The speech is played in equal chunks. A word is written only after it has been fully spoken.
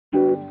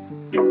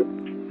Hey,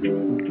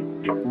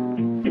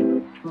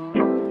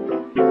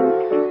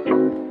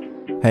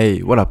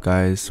 what up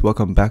guys?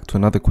 Welcome back to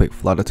another quick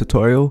Flutter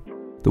tutorial.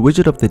 The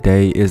widget of the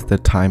day is the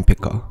time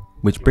picker,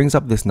 which brings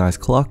up this nice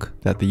clock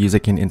that the user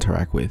can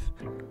interact with.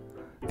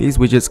 These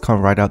widgets come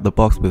right out the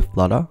box with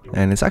Flutter,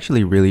 and it's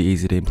actually really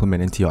easy to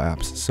implement into your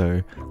apps,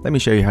 so let me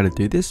show you how to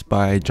do this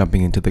by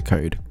jumping into the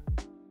code.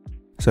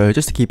 So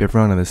just to keep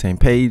everyone on the same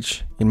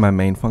page, in my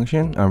main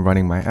function I'm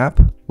running my app,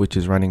 which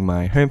is running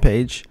my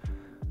homepage,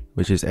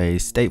 which is a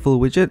stateful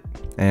widget,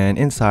 and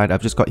inside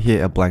I've just got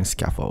here a blank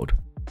scaffold.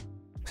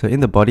 So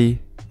in the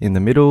body, in the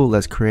middle,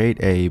 let's create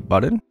a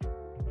button,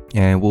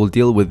 and we'll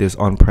deal with this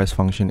onPress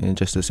function in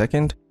just a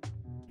second.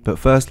 But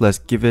first, let's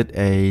give it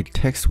a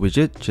text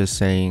widget just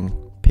saying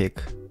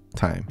pick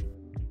time.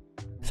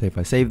 So if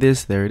I save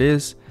this, there it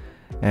is,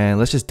 and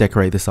let's just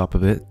decorate this up a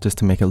bit just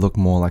to make it look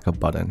more like a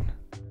button.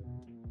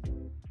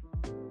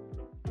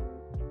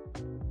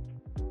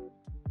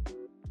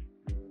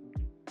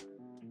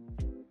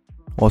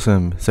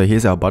 Awesome, so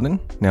here's our button.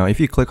 Now if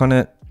you click on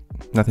it,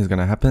 nothing's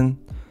gonna happen.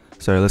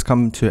 So let's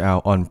come to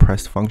our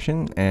onPress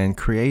function and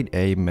create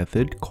a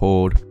method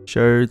called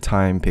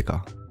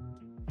showTimePicker.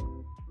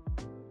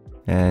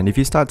 And if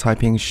you start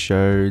typing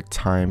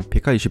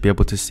showTimePicker, you should be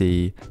able to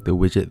see the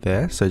widget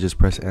there. So just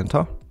press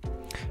enter.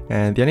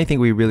 And the only thing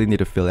we really need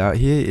to fill out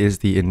here is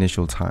the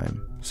initial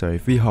time. So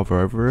if we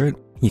hover over it,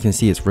 you can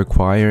see it's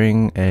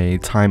requiring a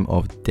time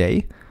of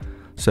day.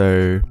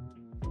 So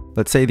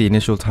let's say the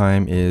initial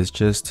time is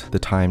just the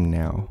time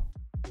now.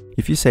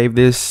 If you save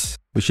this,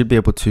 we should be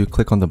able to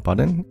click on the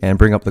button and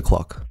bring up the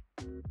clock.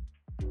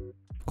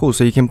 Cool,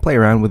 so you can play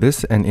around with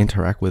this and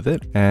interact with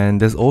it.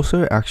 And there's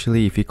also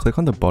actually, if you click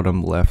on the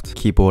bottom left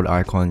keyboard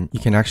icon, you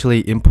can actually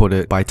input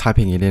it by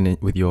typing it in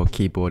with your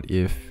keyboard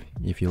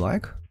if you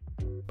like.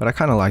 But I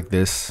kind of like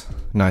this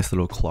nice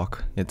little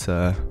clock. It's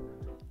a,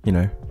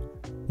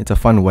 it's a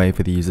fun way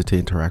for the user to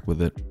interact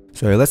with it.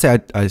 So let's say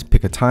I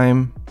pick a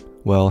time.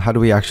 Well, how do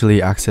we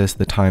actually access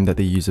the time that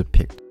the user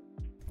picked?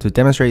 To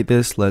demonstrate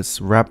this, let's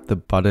wrap the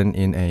button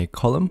in a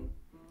column,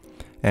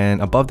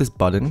 and above this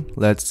button,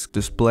 let's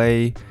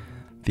display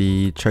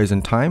the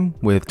chosen time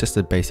with just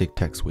a basic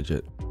text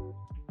widget.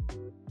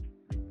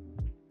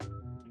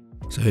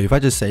 So if I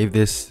just save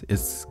this,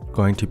 it's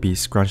going to be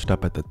scrunched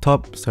up at the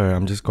top, so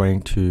I'm just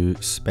going to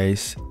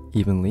space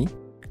evenly.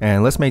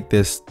 And let's make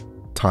this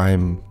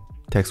time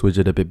text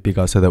widget a bit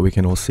bigger so that we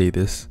can all see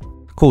this.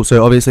 Cool,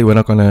 so obviously we're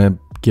not going to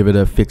give it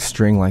a fixed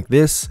string like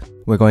this.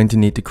 We're going to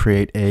need to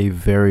create a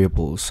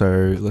variable.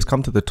 So let's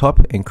come to the top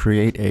and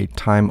create a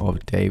time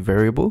of day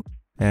variable.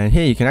 And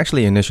here you can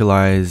actually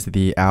initialize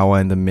the hour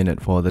and the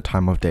minute for the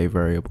time of day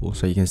variable.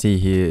 So you can see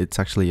here it's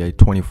actually a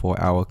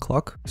 24-hour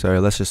clock. So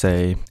let's just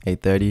say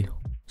 8:30.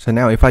 So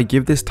now if I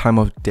give this time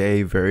of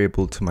day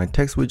variable to my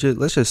text widget,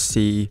 let's just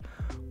see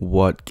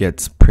what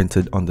gets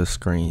printed on the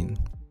screen.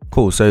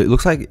 Cool, so it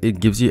looks like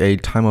it gives you a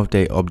time of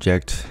day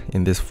object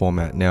in this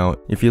format. Now,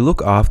 if you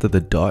look after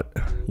the dot,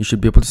 you should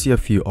be able to see a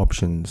few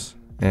options.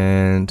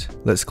 And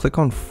let's click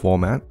on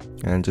format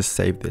and just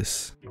save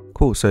this.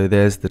 Cool, so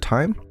there's the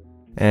time.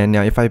 And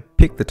now if I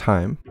pick the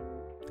time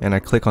and I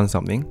click on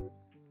something,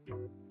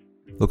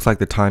 looks like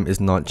the time is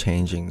not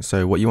changing.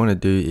 So what you want to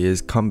do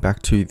is come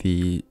back to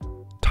the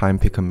time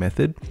picker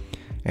method.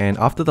 And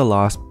after the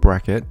last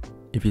bracket,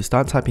 if you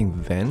start typing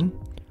then,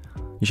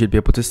 you should be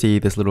able to see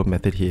this little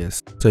method here.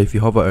 So if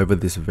you hover over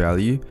this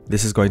value,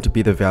 this is going to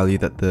be the value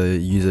that the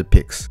user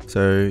picks.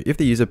 So if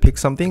the user picks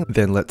something,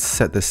 then let's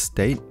set the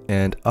state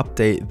and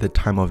update the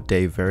time of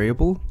day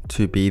variable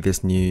to be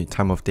this new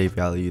time of day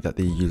value that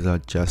the user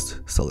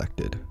just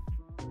selected.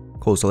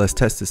 Cool, so let's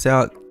test this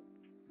out.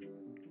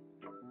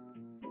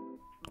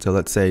 So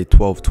let's say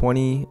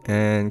 12:20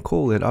 and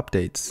cool, it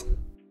updates.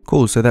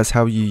 Cool, so that's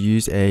how you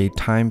use a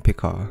time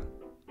picker.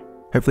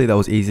 Hopefully that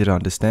was easy to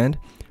understand.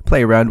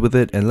 Play around with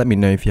it and let me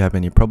know if you have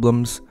any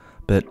problems.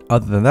 But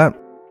other than that,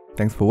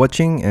 thanks for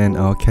watching and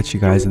I'll catch you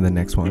guys in the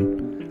next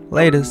one.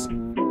 Laters!